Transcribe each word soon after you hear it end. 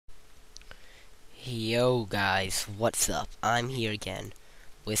Yo guys, what's up? I'm here again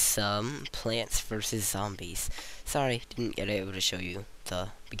with some Plants vs. Zombies. Sorry, didn't get able to show you the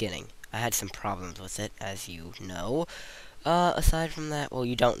beginning. I had some problems with it, as you know. Aside from that, well,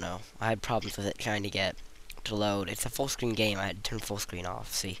 you don't know. I had problems with it trying to get to load. It's a full screen game. I had to turn full screen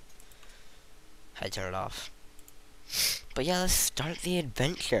off. See? Had to turn it off. But yeah, let's start the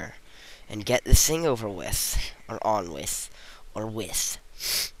adventure and get this thing over with, or on with, or with.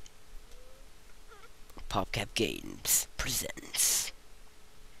 PopCap Games presents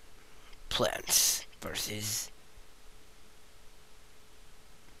Plants vs.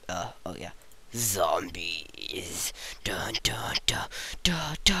 Oh yeah, Zombies. Dun dun dun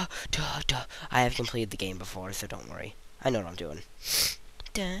dun dun dun dun. I have completed the game before, so don't worry. I know what I'm doing.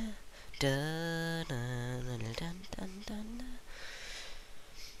 Dun dun dun dun dun dun dun.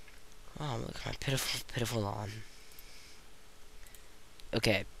 Oh, look at my pitiful lawn.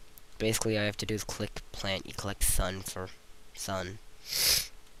 Okay, basically I have to do is click plant. You collect sun for sun.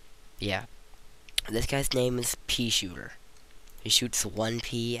 Yeah. This guy's name is Pea Shooter. He shoots one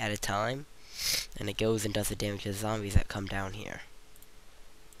pea at a time, and it goes and does the damage to the zombies that come down here.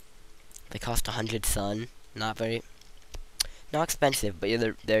 They cost 100 sun. Not expensive,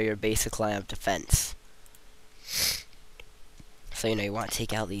 but they're your basic line of defense. So, you want to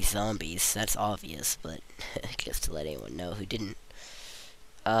take out these zombies. That's obvious, but just to let anyone know who didn't.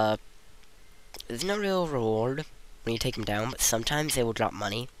 There's no real reward when you take them down, but sometimes they will drop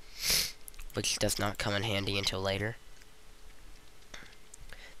money, which does not come in handy until later.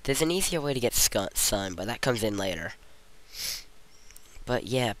 There's an easier way to get sun, but that comes in later. But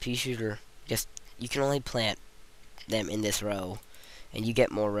yeah, Pea Shooter, you can only plant them in this row, and you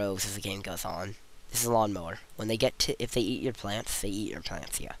get more rows as the game goes on. This is a lawnmower. If they eat your plants,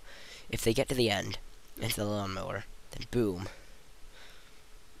 yeah. If they get to the end, into the lawnmower, then boom,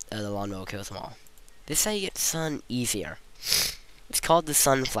 the lawnmower kills them all. This is how you get sun easier. It's called the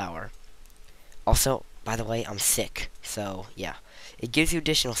sunflower. Also, by the way, I'm sick, so yeah. It gives you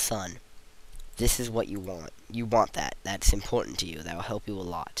additional sun. This is what you want. You want that. That's important to you. That will help you a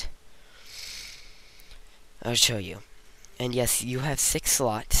lot. I'll show you. And yes, you have 6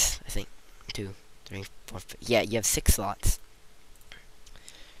 slots. I think 2, 3, 4, 5. Yeah, you have 6 slots.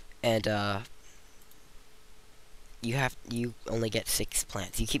 And you only get 6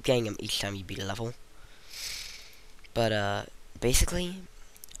 plants. You keep getting them each time you beat a level. But basically,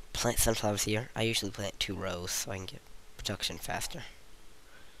 plant sunflowers here. I usually plant 2 rows so I can get production faster.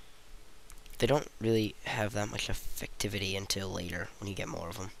 They don't really have that much effectivity until later when you get more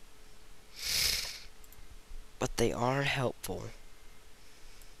of them. But they are helpful.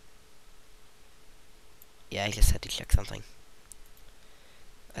 Yeah, I just had to check something.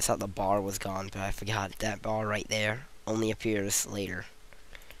 I thought the bar was gone, but I forgot that bar right there only appears later.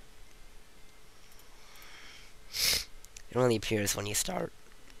 It only appears when you start.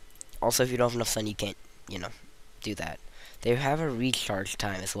 Also, if you don't have enough sun, you can't, do that. They have a recharge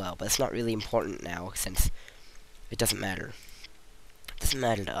time as well, but it's not really important now since it doesn't matter. It doesn't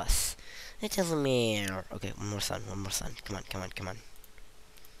matter to us. It doesn't matter. Okay, one more sun. Come on.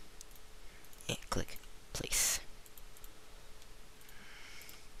 Yeah, click. Place.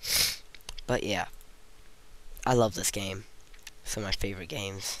 But yeah. I love this game. It's one of my favorite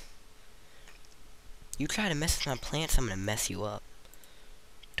games. You try to mess with my plants, I'm gonna mess you up.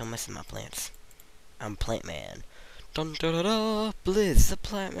 Don't mess with my plants. I'm Plant Man. Dun da da da! Blizzz, the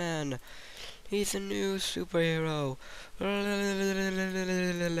Plant Man! He's a new superhero!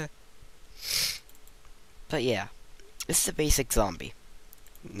 But yeah, this is a basic zombie.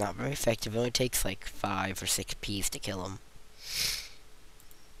 Not very effective, it only takes like 5 or 6 peas to kill him.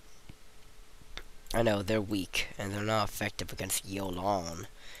 I know, they're weak, and they're not effective against your lawn.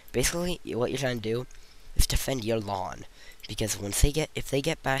 Basically, what you're trying to do is defend your lawn. Because if they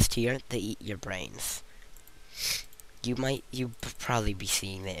get past here, they eat your brains. You probably be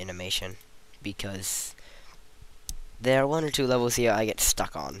seeing the animation, because there are 1 or 2 levels here I get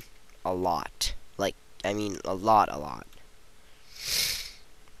stuck on a lot. A lot.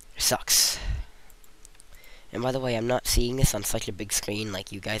 It sucks. And by the way, I'm not seeing this on such a big screen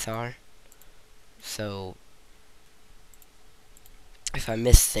like you guys are. So if I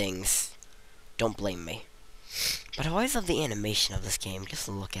miss things, don't blame me. But I always love the animation of this game. Just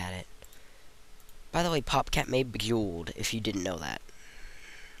look at it. By the way, PopCap made Bejeweled, if you didn't know that.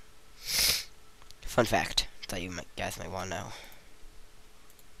 Fun fact. Thought you guys might want to know.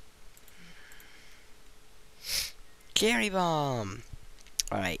 Cherry Bomb!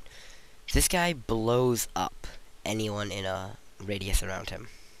 Alright. This guy blows up anyone in a radius around him.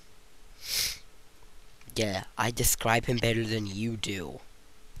 Yeah, I describe him better than you do.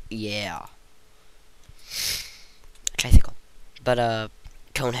 Yeah. tricycle. But,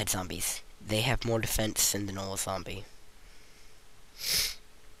 conehead zombies. They have more defense than the normal zombie.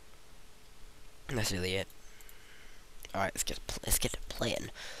 And that's really it. Alright, let's get to playing.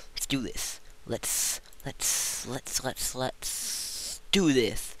 Let's do this. Let's do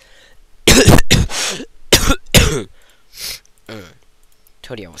this.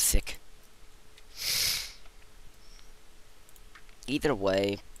 Told you I was sick. Either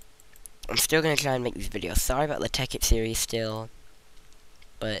way, I'm still gonna try and make these videos. Sorry about the Tech It series still,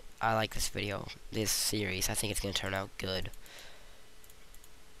 but I like this series. I think it's gonna turn out good.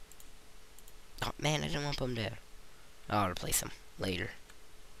 Oh man, I didn't want to put them there. I'll replace them later.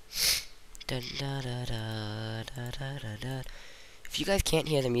 Dun, da, da, da, da, da, da, da. If you guys can't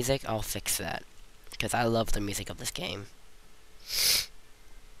hear the music, I'll fix that, because I love the music of this game.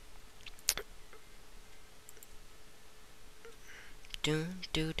 Do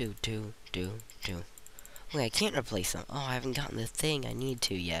do do do do do. Wait, I can't replace them. Oh, I haven't gotten the thing I need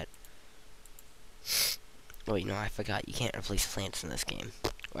to yet. Oh, you know, I forgot. You can't replace plants in this game.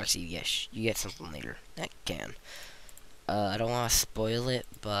 Or actually, yes, you get something later. That can. I don't want to spoil it,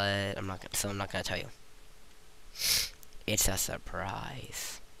 but I'm not gonna tell you. It's a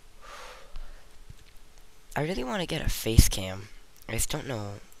surprise. I really want to get a face cam. I just don't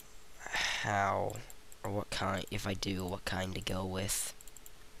know how or what kind. If I do, what kind to go with.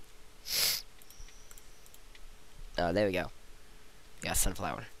 Oh, there we go. We got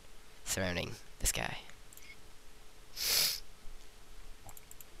sunflower surrounding this guy.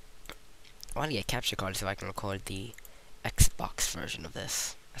 I want to get a capture card so I can record the Xbox version of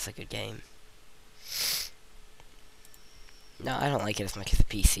this. That's a good game. No, I don't like it as much as the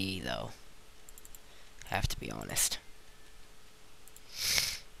PC, though. Have to be honest.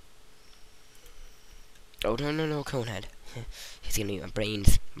 Oh, no, Conehead. He's gonna eat my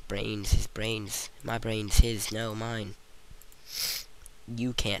brains. His brains. My brains, his, no, mine.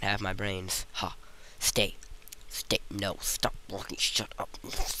 You can't have my brains. Ha. Stay. No, stop walking. Shut up.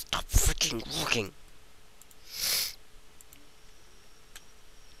 Stop freaking walking.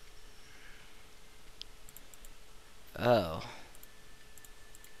 Oh.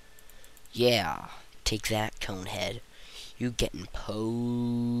 Yeah. Take that, Conehead. You getting pwned.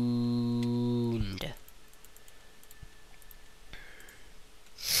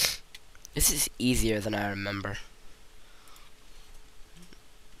 This is easier than I remember.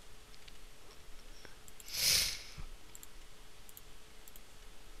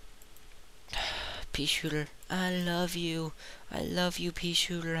 Pea Shooter, I love you. I love you, Pea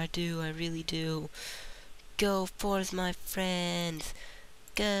Shooter. I do. I really do. Go forth, my friends.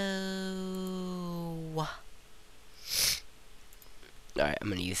 Go. Alright, I'm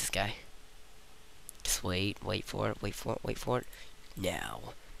gonna use this guy. Just wait for it.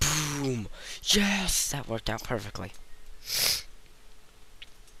 Now. Boom! Yes! That worked out perfectly.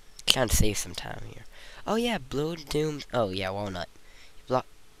 Trying to save some time here. Oh yeah, Blue Doom. Oh yeah, Walnut.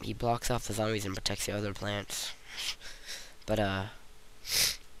 He blocks off the zombies and protects the other plants. But the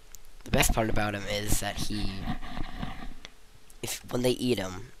best part about him is that when they eat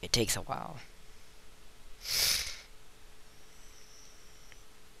him, it takes a while.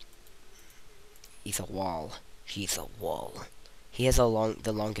 He's a wall. He has the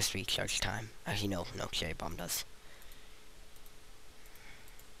longest recharge time. Actually, no, Cherry Bomb does.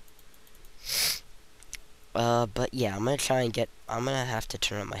 But yeah, I'm gonna have to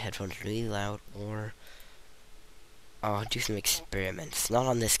turn up my headphones really loud, or I'll do some experiments. Not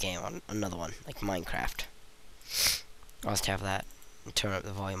on this game, on another one, like Minecraft. I'll just have that and turn up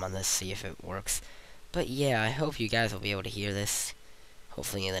the volume on this, see if it works. But yeah, I hope you guys will be able to hear this,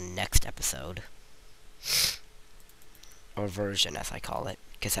 hopefully in the next episode. Or version, as I call it,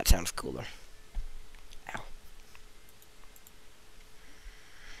 because that sounds cooler. Ow.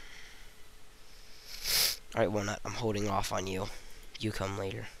 Alright, Walnut, I'm holding off on you. You come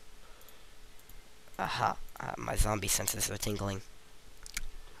later. Aha. My zombie senses are tingling.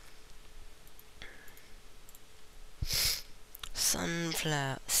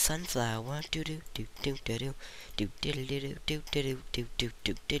 Sunflower, do do do do do do do diddle diddle do diddle do do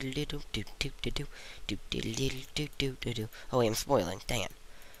do diddle diddle do do do do diddle diddle do do do do. Oh wait, I'm spoiling. Dang it.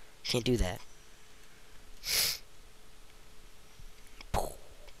 Can't do that.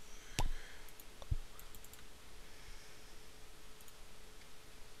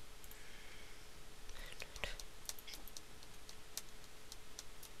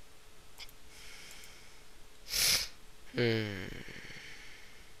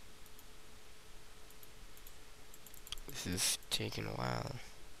 This is taking a while.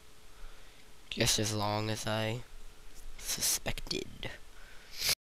 Just as long as I suspected.